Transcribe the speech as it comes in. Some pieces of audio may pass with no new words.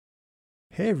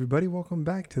Hey everybody, welcome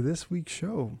back to this week's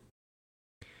show.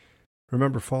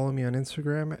 Remember, follow me on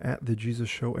Instagram at the Jesus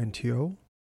Show NTO.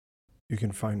 You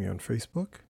can find me on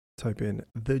Facebook. Type in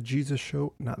the Jesus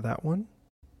Show, not that one.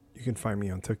 You can find me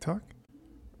on TikTok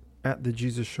at the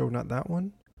Jesus Show, not that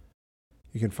one.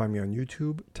 You can find me on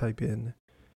YouTube. Type in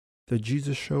the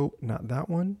Jesus Show, not that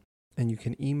one. And you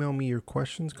can email me your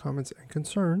questions, comments, and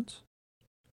concerns.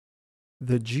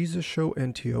 The Jesus Show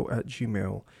NTO at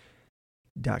gmail.com.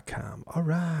 All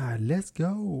right, let's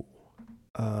go.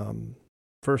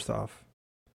 First off,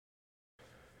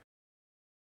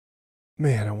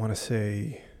 man, I want to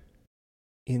say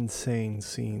insane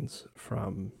scenes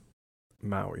from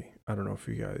Maui. I don't know if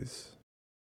you guys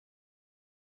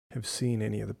have seen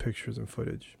any of the pictures and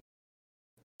footage.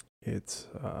 It's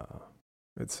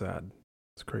sad.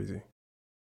 It's crazy.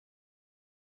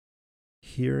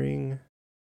 Hearing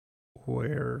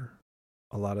where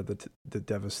a lot of the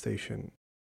devastation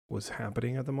was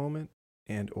happening at the moment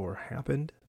and or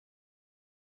happened,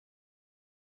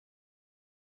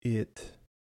 I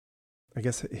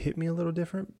guess it hit me a little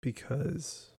different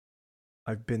because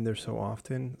I've been there so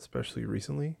often, especially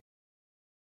recently.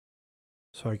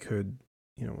 So I could,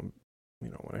 when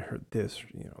I heard this,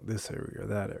 this area or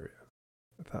that area,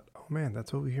 I thought, oh man,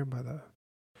 that's over here by the,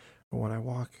 or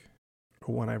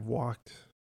when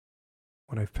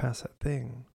I've passed that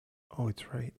thing, oh,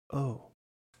 it's right. Oh.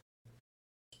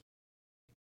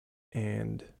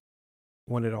 And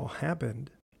when it all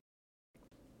happened,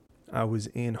 I was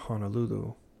in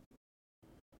Honolulu.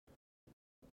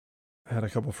 I had a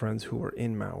couple friends who were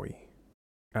in Maui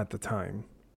at the time.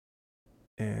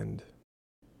 And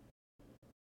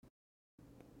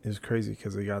it was crazy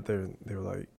because they got there and they were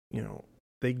like,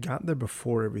 they got there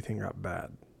before everything got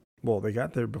bad. Well, they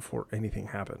got there before anything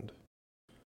happened.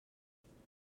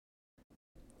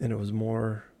 And it was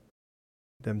more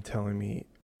them telling me,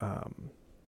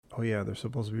 oh yeah, there's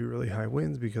supposed to be really high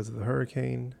winds because of the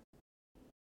hurricane.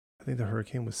 I think the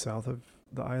hurricane was south of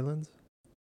the islands.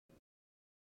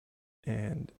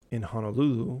 And in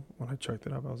Honolulu, when I checked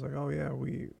it up, I was like, oh yeah,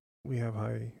 we have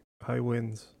high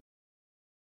winds.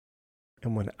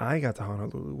 And when I got to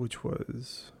Honolulu, which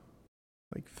was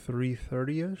like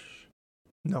 3:30ish,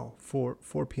 no, 4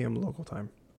 p.m. local time,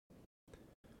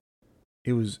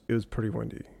 it was pretty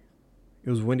windy. It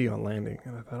was windy on landing,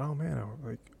 and I thought, oh man,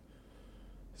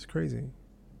 it's crazy.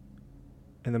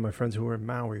 And then my friends who were in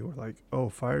Maui were like, oh,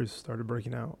 fires started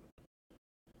breaking out.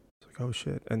 It's like, oh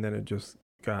shit. And then it just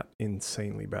got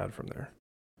insanely bad from there.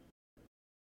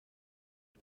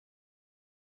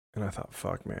 And I thought,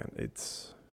 fuck, man,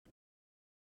 it's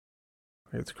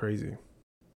crazy.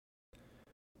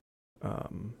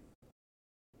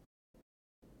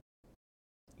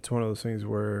 It's one of those things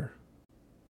where,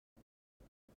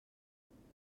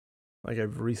 like,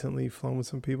 I've recently flown with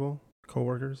some people,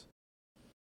 coworkers,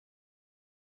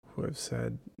 who have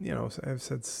said, I've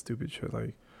said stupid shit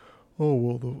like, oh,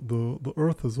 well, the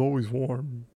earth is always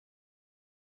warm.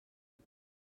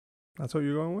 That's what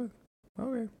you're going with?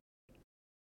 Okay.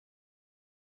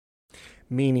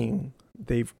 Meaning,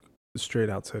 they've straight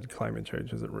out said climate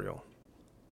change isn't real.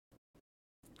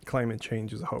 Climate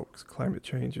change is a hoax. Climate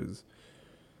change is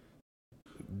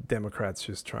Democrats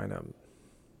just trying to...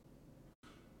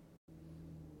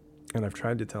 And I've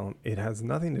tried to tell them it has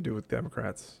nothing to do with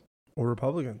Democrats or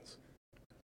Republicans.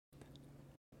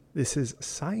 This is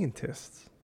scientists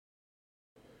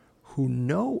who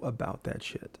know about that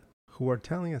shit, who are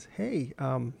telling us, hey,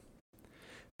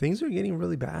 things are getting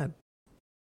really bad.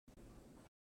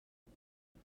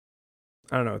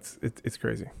 I don't know. It's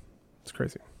crazy. It's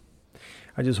crazy.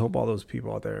 I just hope all those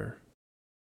people out there,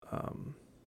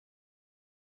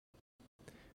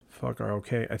 are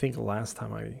okay. I think last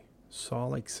time I saw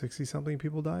like 60 something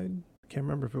people died. I can't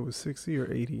remember if it was 60 or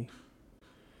 80.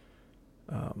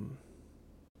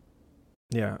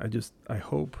 Yeah, I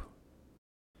hope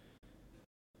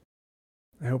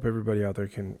everybody out there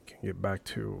can get back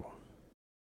to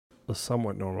a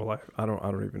somewhat normal life. I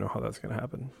don't even know how that's gonna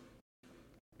happen.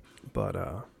 But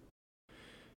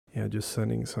yeah, just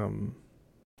sending some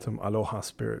aloha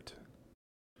spirit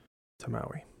to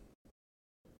Maui.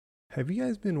 Have you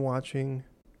guys been watching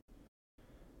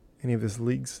any of this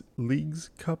leagues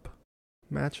cup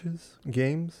matches,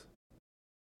 games?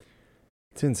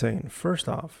 It's insane. First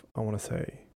off, I want to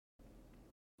say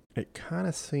it kind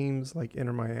of seems like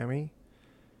Inter Miami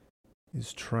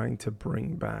is trying to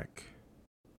bring back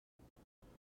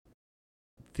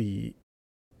the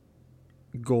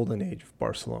golden age of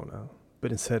Barcelona,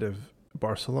 but instead of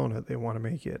Barcelona, they want to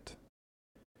make it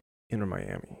Inter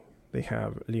Miami. They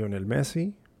have Lionel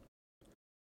Messi,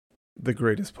 the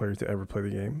greatest player to ever play the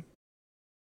game.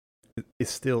 is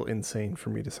still insane for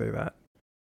me to say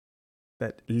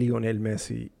that Lionel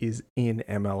Messi is in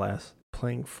MLS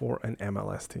playing for an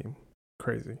MLS team.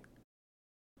 Crazy.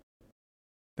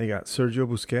 They got Sergio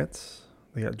Busquets.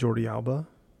 They got Jordi Alba.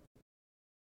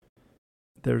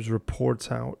 There's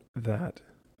reports out that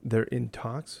they're in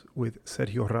talks with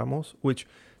Sergio Ramos, which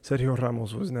Sergio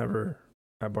Ramos was never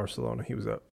at Barcelona. He was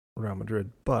at Real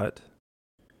Madrid, but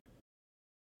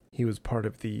he was part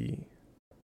of the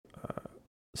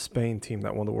Spain team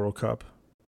that won the World Cup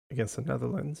against the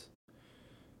Netherlands.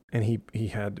 And he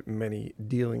had many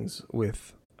dealings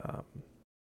with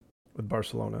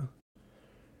Barcelona.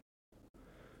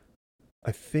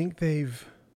 I think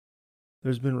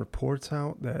there's been reports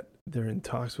out that they're in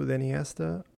talks with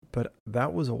Iniesta, but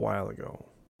that was a while ago.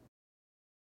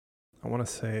 I want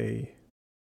to say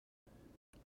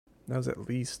that was at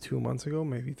least 2 months ago,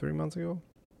 maybe 3 months ago.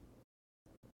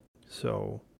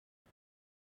 So,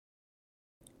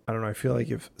 I don't know. I feel like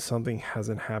if something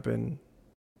hasn't happened,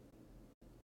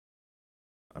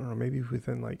 I don't know, maybe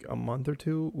within like a month or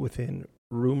two, within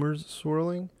rumors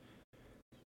swirling,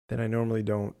 then I normally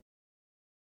don't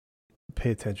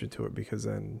pay attention to it, because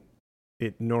then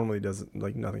it normally doesn't,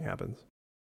 like, nothing happens.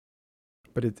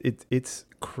 But it's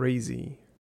crazy.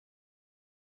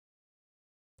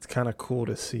 It's kind of cool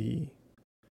to see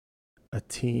a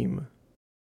team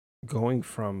going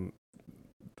from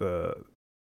the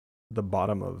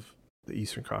bottom of the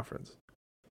Eastern Conference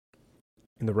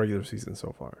in the regular season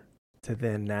so far to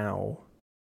then now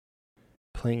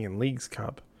playing in Leagues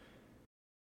Cup,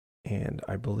 and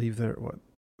I believe they're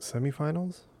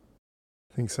semifinals?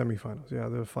 I think semifinals. Yeah,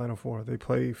 the Final Four. They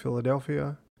play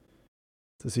Philadelphia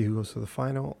to see who goes to the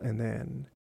final, and then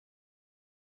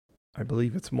I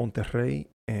believe it's Monterrey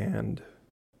and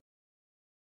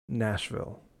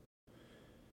Nashville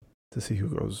to see who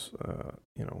goes,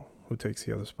 who takes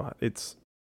the other spot. It's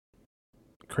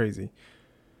crazy.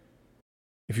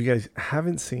 If you guys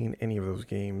haven't seen any of those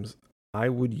games, I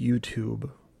would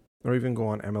YouTube or even go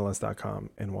on MLS.com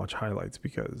and watch highlights,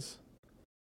 because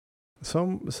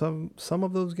some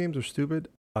of those games are stupid.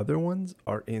 Other ones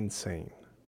are insane.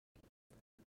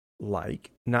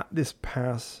 Like, not this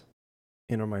past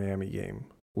Inter Miami game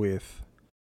with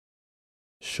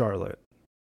Charlotte,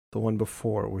 the one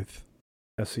before with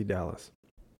FC Dallas.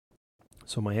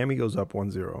 So Miami goes up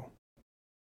 1-0.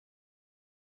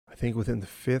 I think within the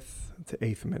 5th to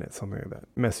 8th minute, something like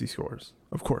that. Messi scores.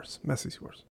 Of course, Messi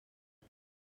scores.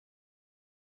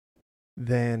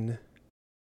 Then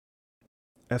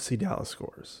FC Dallas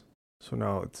scores. So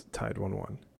now it's tied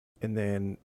 1-1. And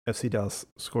then FC Dallas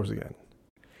scores again.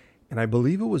 And I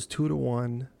believe it was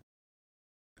 2-1.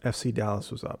 FC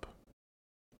Dallas was up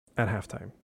at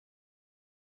halftime.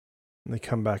 And they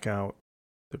come back out.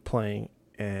 They're playing,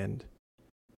 and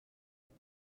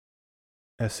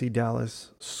FC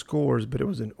Dallas scores, but it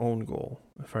was an own goal,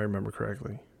 if I remember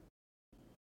correctly.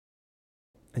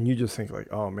 And you just think,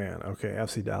 like, oh man, okay,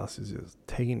 FC Dallas is just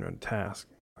taking them to task.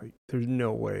 Like, there's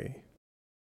no way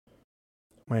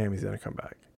Miami's gonna come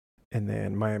back. And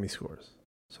then Miami scores.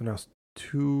 So now it's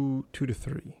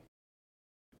 2-3.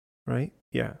 Right?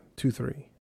 Yeah, 2-3.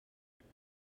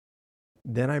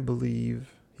 Then I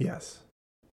believe, yes,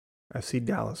 FC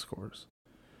Dallas scores.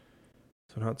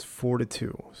 So now it's 4-2.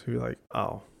 So you're like,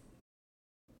 oh,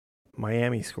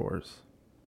 Miami scores.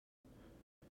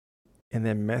 And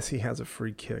then Messi has a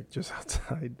free kick just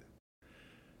outside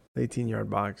the 18-yard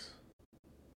box.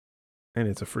 And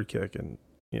it's a free kick. And,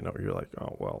 you're like,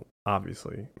 oh, well,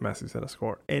 obviously Messi's going to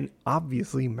score. And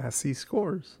obviously Messi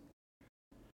scores.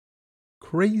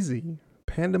 Crazy.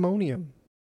 Pandemonium.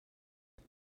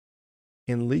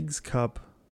 In Leagues Cup,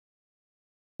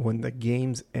 when the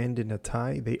games end in a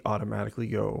tie, they automatically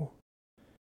go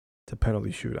to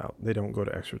penalty shootout. They don't go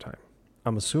to extra time.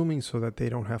 I'm assuming so that they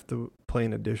don't have to play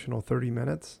an additional 30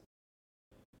 minutes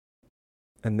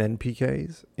and then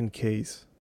PKs in case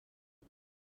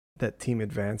that team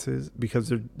advances, because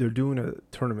they're doing a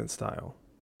tournament style.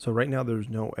 So right now there's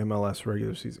no MLS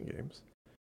regular season games.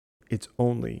 It's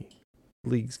only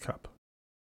Leagues Cup.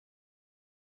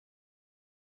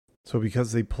 So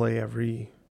because they play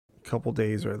every couple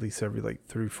days, or at least every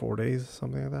 3-4 days,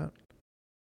 something like that,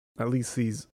 at least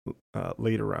these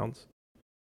later rounds,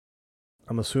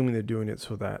 I'm assuming they're doing it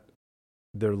so that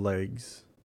their legs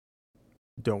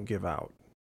don't give out,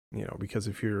 because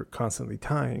if you're constantly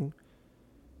tying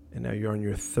and now you're on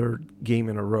your third game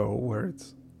in a row where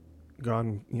it's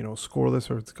gone, scoreless,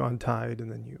 or it's gone tied,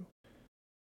 and then you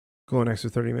go an extra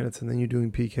 30 minutes and then you're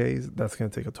doing PKs, that's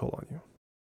going to take a toll on you.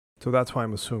 So that's why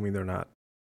I'm assuming they're not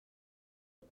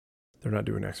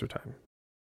doing extra time.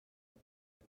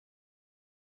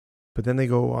 But then they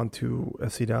go on to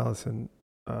FC Dallas and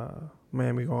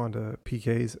Miami go on to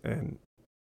PKs and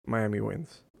Miami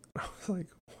wins. I was like,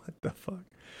 what the fuck?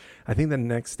 I think the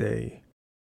next day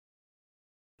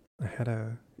I had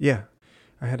a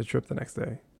trip the next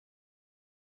day.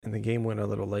 And the game went a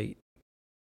little late.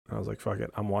 I was like, fuck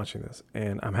it, I'm watching this.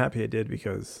 And I'm happy I did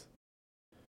because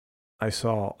I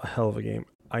saw a hell of a game.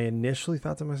 I initially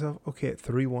thought to myself, okay, at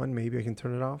 3-1, maybe I can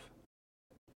turn it off.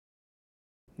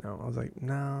 No, I was like,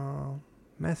 no,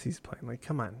 Messi's playing. Like,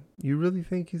 come on. You really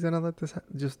think he's going to let this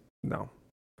happen? Just, no.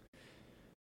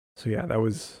 So, yeah, that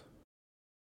was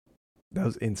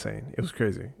insane. It was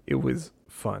crazy. It was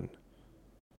fun.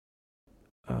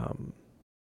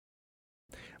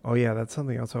 Oh, yeah, that's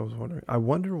something else I was wondering. I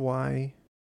wonder why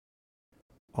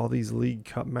all these League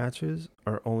Cup matches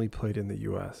are only played in the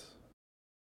U.S.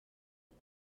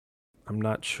 I'm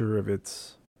not sure if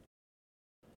it's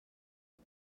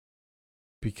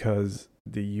because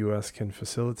the U.S. can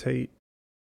facilitate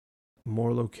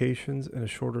more locations in a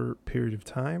shorter period of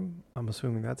time. I'm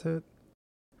assuming that's it.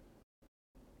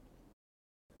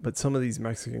 But some of these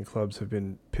Mexican clubs have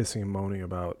been pissing and moaning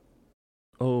about,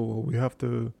 oh, well, we have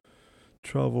to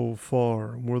travel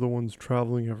far, and we're the ones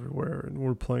traveling everywhere, and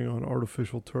we're playing on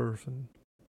artificial turf.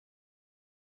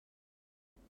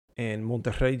 And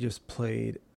Monterrey just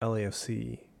played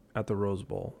LAFC at the Rose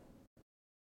Bowl,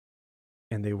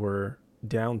 and they were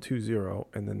down 2-0,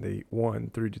 and then they won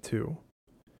 3-2.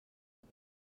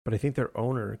 But I think their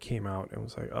owner came out and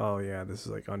was like, oh, yeah, this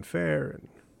is like unfair.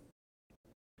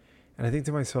 And I think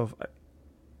to myself,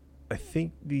 I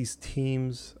think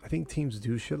teams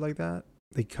do shit like that.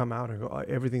 They come out and go, oh,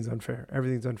 everything's unfair.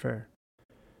 Everything's unfair.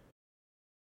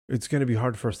 It's going to be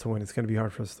hard for us to win. It's going to be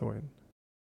hard for us to win.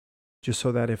 Just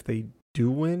so that if they do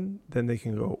win, then they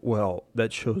can go, well,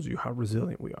 that shows you how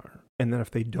resilient we are. And then if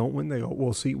they don't win, they go,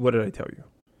 well, see, what did I tell you?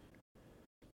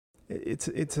 It's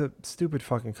a stupid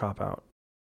fucking cop-out,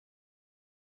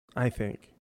 I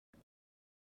think.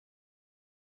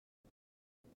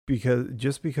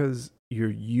 Because you're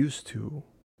used to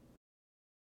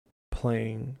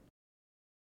playing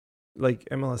like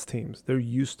MLS teams, they're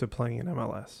used to playing in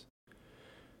MLS.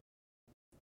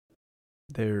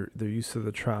 They're used to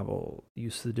the travel,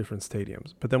 used to the different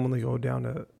stadiums. But then when they go down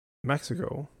to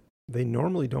Mexico, they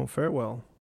normally don't fare well.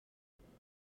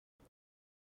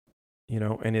 You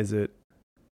know, and is it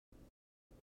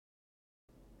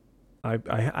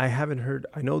I haven't heard,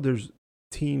 I know there's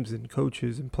teams and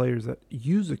coaches and players that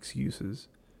use excuses,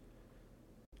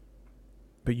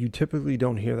 but you typically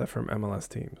don't hear that from MLS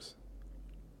teams.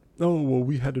 Oh, well,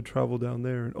 we had to travel down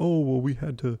there, and oh, well, we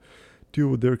had to deal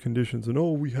with their conditions, and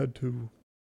oh, we had to.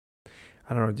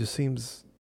 I don't know. It just seems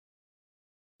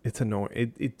it's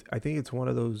annoying. I think it's one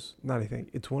of those. Not I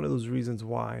think it's one of those reasons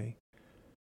why.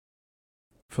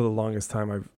 For the longest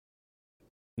time, I've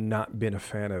not been a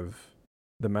fan of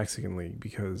the Mexican League,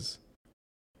 because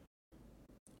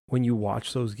when you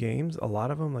watch those games, a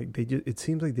lot of them, like, it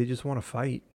seems like they just want to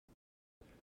fight.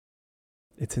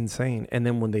 It's insane. And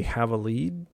then when they have a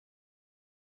lead,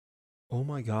 oh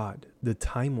my God, the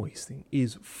time wasting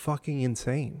is fucking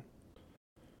insane.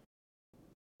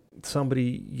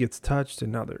 Somebody gets touched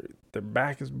and now their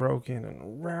back is broken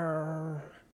and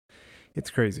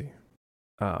it's crazy.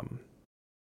 But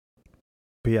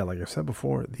yeah, like I said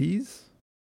before, these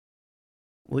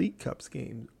League Cups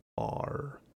games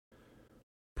are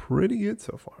pretty good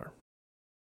so far.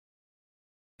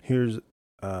 Here's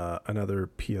another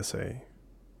PSA.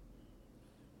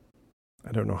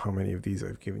 I don't know how many of these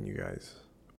I've given you guys,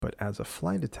 but as a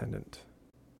flight attendant,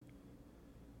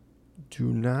 do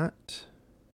not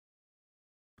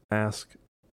ask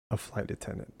a flight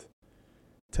attendant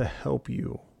to help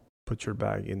you put your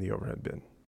bag in the overhead bin.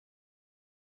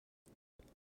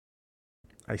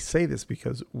 I say this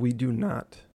because we do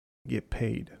not get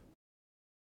paid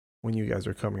when you guys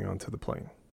are coming onto the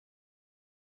plane.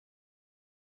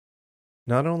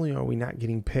 Not only are we not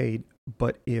getting paid,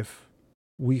 but if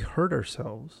we hurt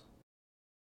ourselves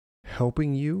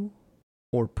helping you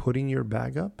or putting your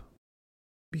bag up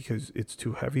because it's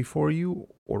too heavy for you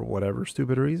or whatever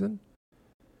stupid reason,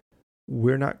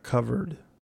 we're not covered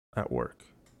at work.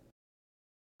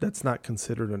 That's not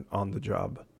considered an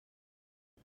on-the-job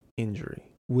injury,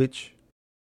 which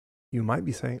you might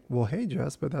be saying, well, hey,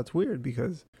 Jess, but that's weird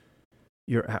because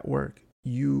you're at work.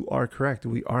 You are correct.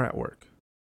 We are at work.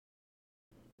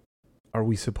 Are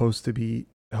we supposed to be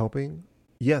helping?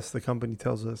 Yes, the company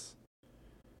tells us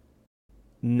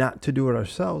not to do it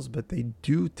ourselves, but they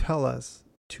do tell us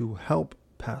to help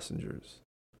passengers.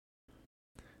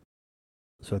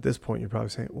 So at this point, you're probably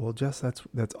saying, well, Jess,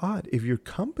 that's odd. If your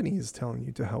company is telling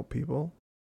you to help people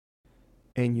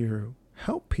and you're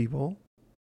help people,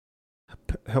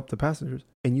 help the passengers,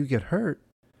 and you get hurt,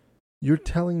 you're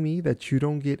telling me that you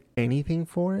don't get anything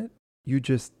for it?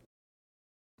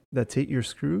 That's it, you're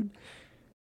screwed?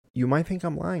 You might think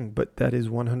I'm lying, but that is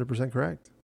 100% correct.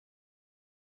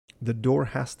 The door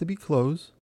has to be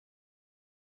closed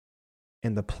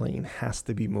and the plane has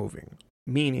to be moving.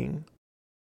 Meaning,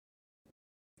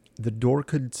 the door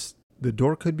could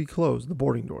be closed, the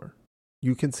boarding door.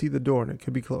 You can see the door and it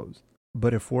could be closed.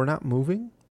 But if we're not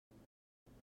moving,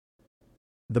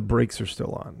 the brakes are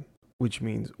still on, which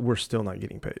means we're still not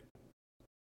getting paid.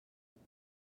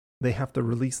 They have to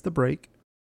release the brake.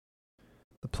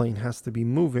 The plane has to be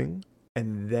moving,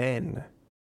 and then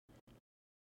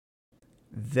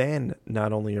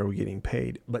not only are we getting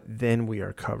paid, but then we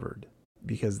are covered,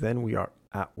 because then we are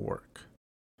at work.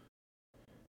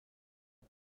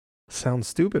 Sounds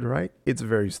stupid, right? It's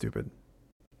very stupid.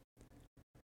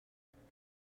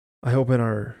 I hope in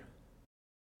our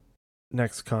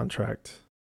next contract,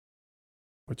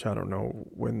 which I don't know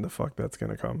when the fuck that's going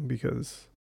to come, because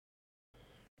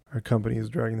our company is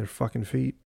dragging their fucking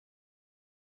feet.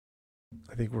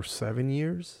 I think we're 7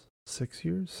 years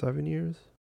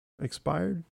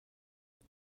expired.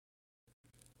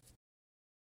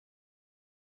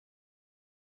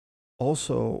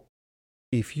 Also,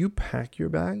 if you pack your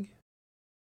bag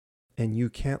and you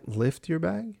can't lift your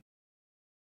bag,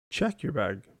 check your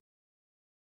bag.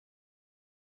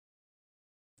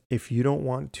 If you don't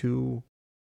want to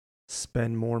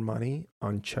spend more money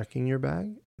on checking your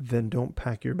bag, then don't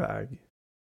pack your bag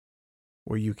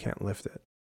where you can't lift it.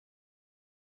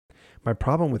 My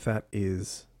problem with that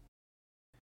is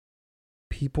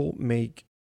people make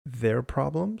their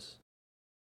problems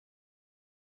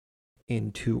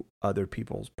into other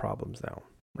people's problems now,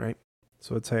 right?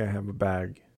 So let's say I have a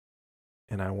bag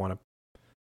and I want to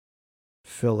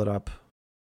fill it up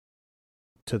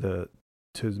to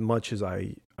as much as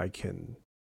I can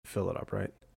fill it up,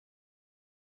 right?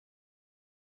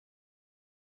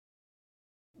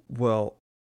 Well,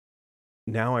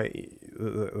 now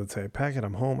let's say I pack it,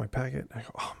 I'm home, I pack it, I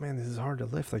go, oh man, this is hard to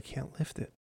lift, I can't lift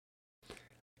it.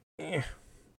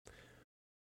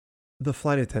 The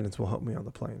flight attendants will help me on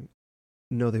the plane.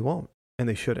 No, they won't, and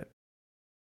they shouldn't.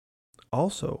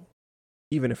 Also,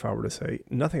 even if I were to say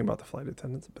nothing about the flight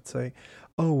attendants, but say,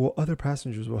 oh, well, other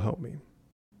passengers will help me.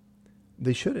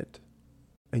 They shouldn't.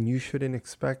 And you shouldn't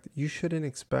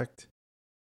expect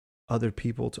other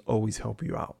people to always help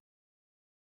you out.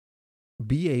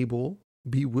 Be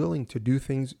willing to do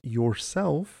things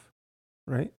yourself,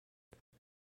 right?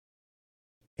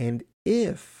 And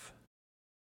if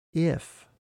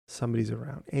somebody's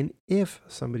around and if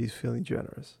somebody's feeling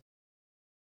generous,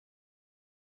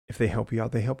 if they help you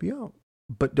out, they help you out.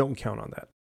 But don't count on that.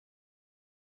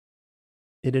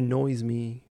 It annoys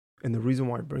me. And the reason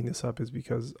why I bring this up is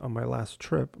because on my last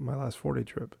 4-day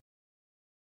trip,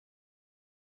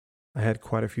 I had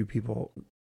quite a few people.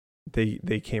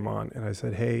 They came on and I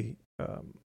said, hey,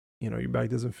 your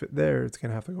bag doesn't fit there. It's going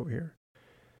to have to go over here.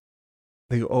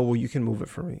 They go, oh, well, you can move it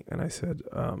for me. And I said,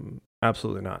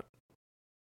 absolutely not.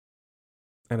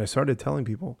 And I started telling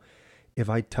people, if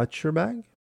I touch your bag,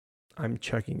 I'm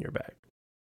checking your bag.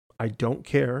 I don't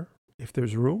care if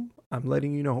there's room. I'm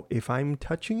letting you know if I'm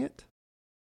touching it,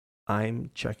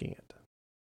 I'm checking it.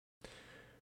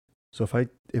 So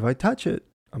if I touch it,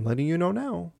 I'm letting you know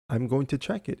now, I'm going to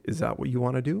check it. Is that what you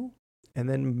want to do? And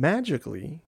then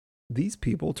magically, these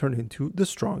people turn into the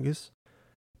strongest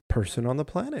person on the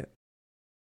planet.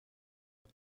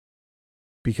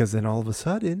 Because then all of a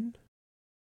sudden,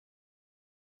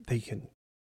 they can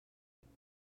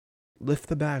lift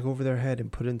the bag over their head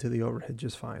and put it into the overhead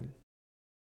just fine.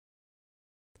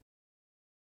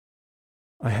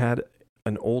 I had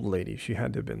an old lady. She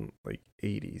had to have been like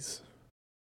 80s.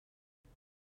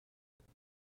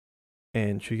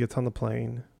 And she gets on the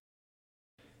plane.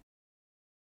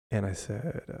 And I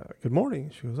said, good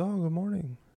morning. She goes, oh, good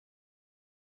morning.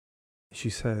 She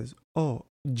says, oh,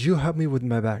 do you help me with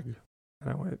my bag?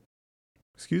 And I went,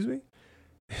 excuse me?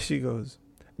 She goes,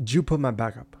 do you put my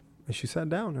bag up? And she sat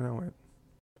down and I went.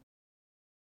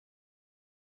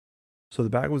 So the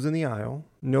bag was in the aisle.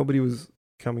 Nobody was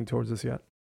coming towards us yet.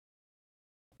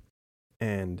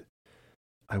 And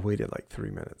I waited like 3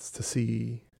 minutes to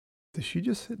see, did she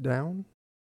just sit down?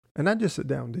 And not just sit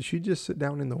down. Did she just sit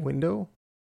down in the window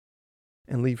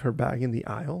and leave her bag in the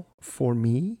aisle for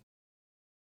me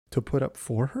to put up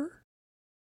for her?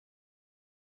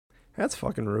 That's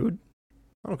fucking rude.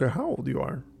 I don't care how old you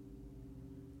are.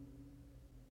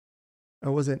 I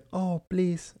wasn't, oh,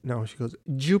 please. No, she goes,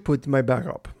 you put my bag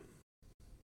up.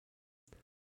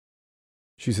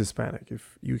 She's Hispanic,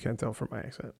 if you can't tell from my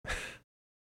accent.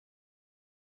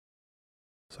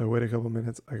 So I wait a couple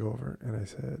minutes. I go over and I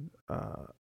said,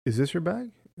 is this your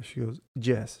bag? And she goes,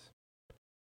 yes.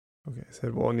 Okay. I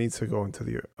said, well, it needs to go into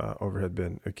the overhead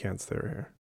bin. It can't stay right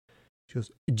here. She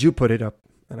goes, did you put it up?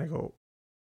 And I go,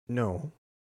 no,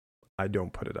 I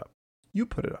don't put it up. You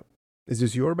put it up. Is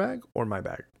this your bag or my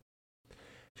bag?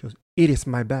 She goes, it is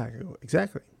my bag. I go,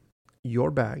 exactly. Your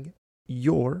bag,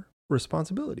 your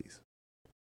responsibilities.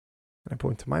 And I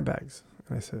point to my bags.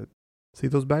 And I said, see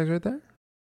those bags right there?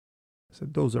 I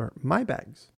said, those are my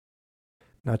bags,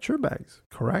 not your bags,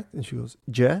 correct? And she goes,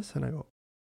 yes. And I go,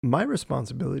 my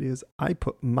responsibility is I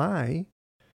put my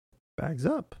bags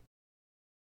up.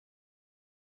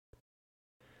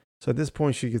 So at this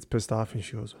point, she gets pissed off and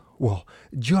she goes, well,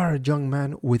 you are a young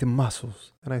man with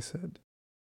muscles. And I said,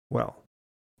 well,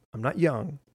 I'm not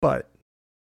young, but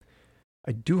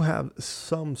I do have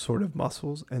some sort of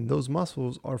muscles, and those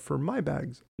muscles are for my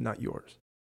bags, not yours.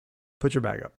 Put your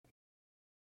bag up.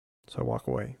 So I walk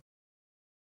away.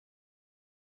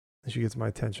 And she gets my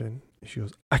attention. She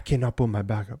goes, I cannot put my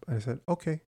bag up. And I said,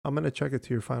 okay, I'm going to check it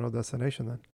to your final destination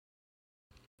then.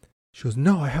 She goes,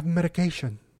 no, I have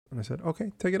medication. And I said,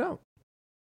 okay, take it out.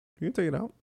 You can take it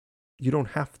out. You don't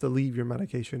have to leave your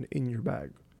medication in your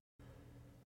bag.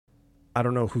 I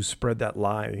don't know who spread that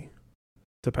lie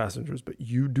to passengers, but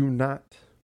you do not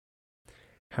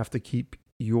have to keep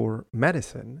your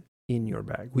medicine in your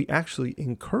bag. We actually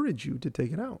encourage you to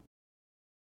take it out.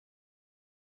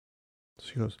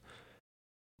 She goes,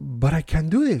 but I can't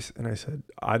do this. And I said,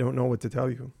 I don't know what to tell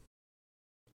you.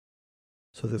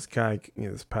 So this guy,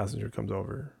 this passenger comes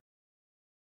over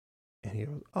and he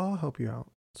goes, oh, I'll help you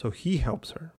out. So he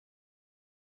helps her.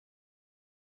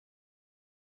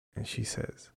 And she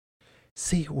says,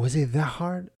 see, was it that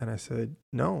hard? And I said,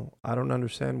 no, I don't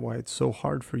understand why it's so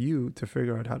hard for you to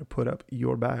figure out how to put up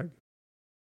your bag.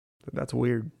 That's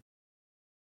weird.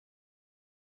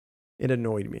 It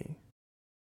annoyed me.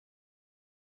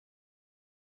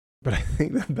 But I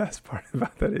think the best part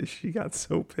about that is she got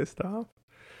so pissed off.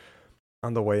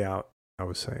 On the way out, I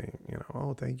was saying,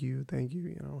 oh, thank you,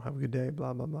 have a good day,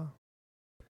 blah, blah, blah.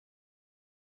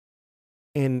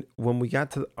 And when we got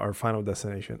to our final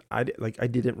destination, I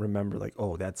didn't remember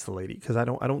oh, that's the lady, because I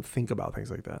don't think about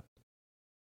things like that.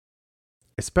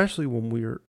 Especially when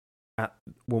we're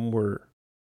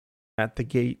at the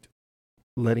gate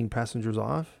letting passengers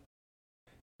off.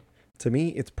 To me,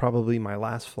 it's probably my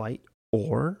last flight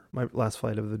or my last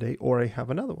flight of the day, or I have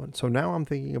another one. So now I'm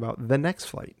thinking about the next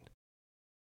flight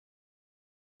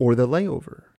or the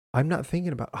layover. I'm not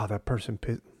thinking about, oh, that person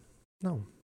pissed. No.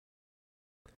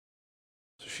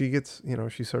 So she gets,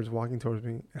 she starts walking towards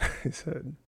me. And I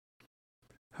said,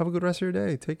 have a good rest of your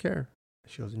day. Take care.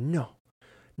 She goes, no,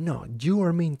 you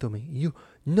are mean to me. You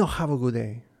no have a good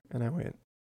day. And I went,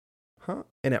 huh?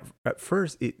 And at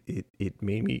first it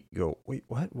made me go, wait,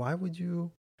 what? Why would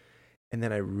you? And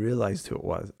then I realized who it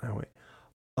was. I went,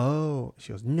 oh.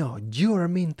 She goes, no, you are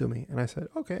mean to me. And I said,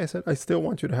 okay. I said, I still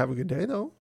want you to have a good day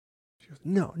though. She goes,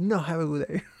 no, have a good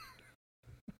day.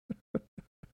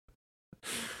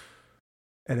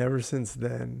 And ever since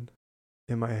then,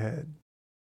 in my head,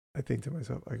 I think to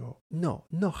myself, I go, no,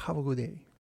 have a good day.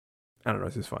 I don't know,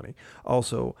 it's just funny.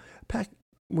 Also,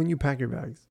 when you pack your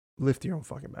bags, lift your own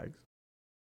fucking bags.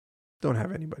 Don't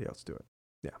have anybody else do it.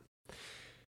 Yeah.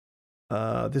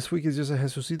 This week is just a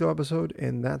Jesusito episode,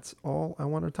 and that's all I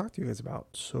want to talk to you guys about.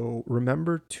 So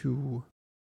remember to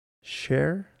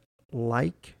share,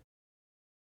 like,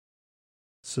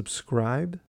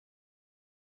 subscribe,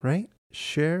 right?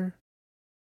 Share.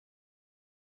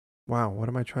 Wow, what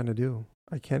am I trying to do?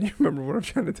 I can't even remember what I'm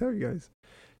trying to tell you guys.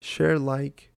 Share,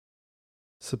 like,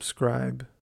 subscribe.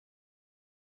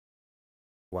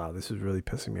 Wow, this is really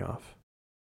pissing me off.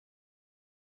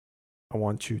 I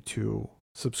want you to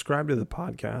subscribe to the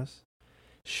podcast,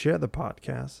 share the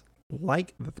podcast,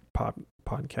 like the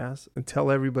podcast, and tell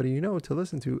everybody you know to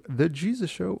listen to The Jesus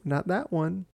Show, not that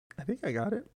one. I think I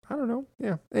got it. I don't know.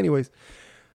 Yeah. Anyways,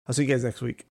 I'll see you guys next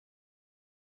week.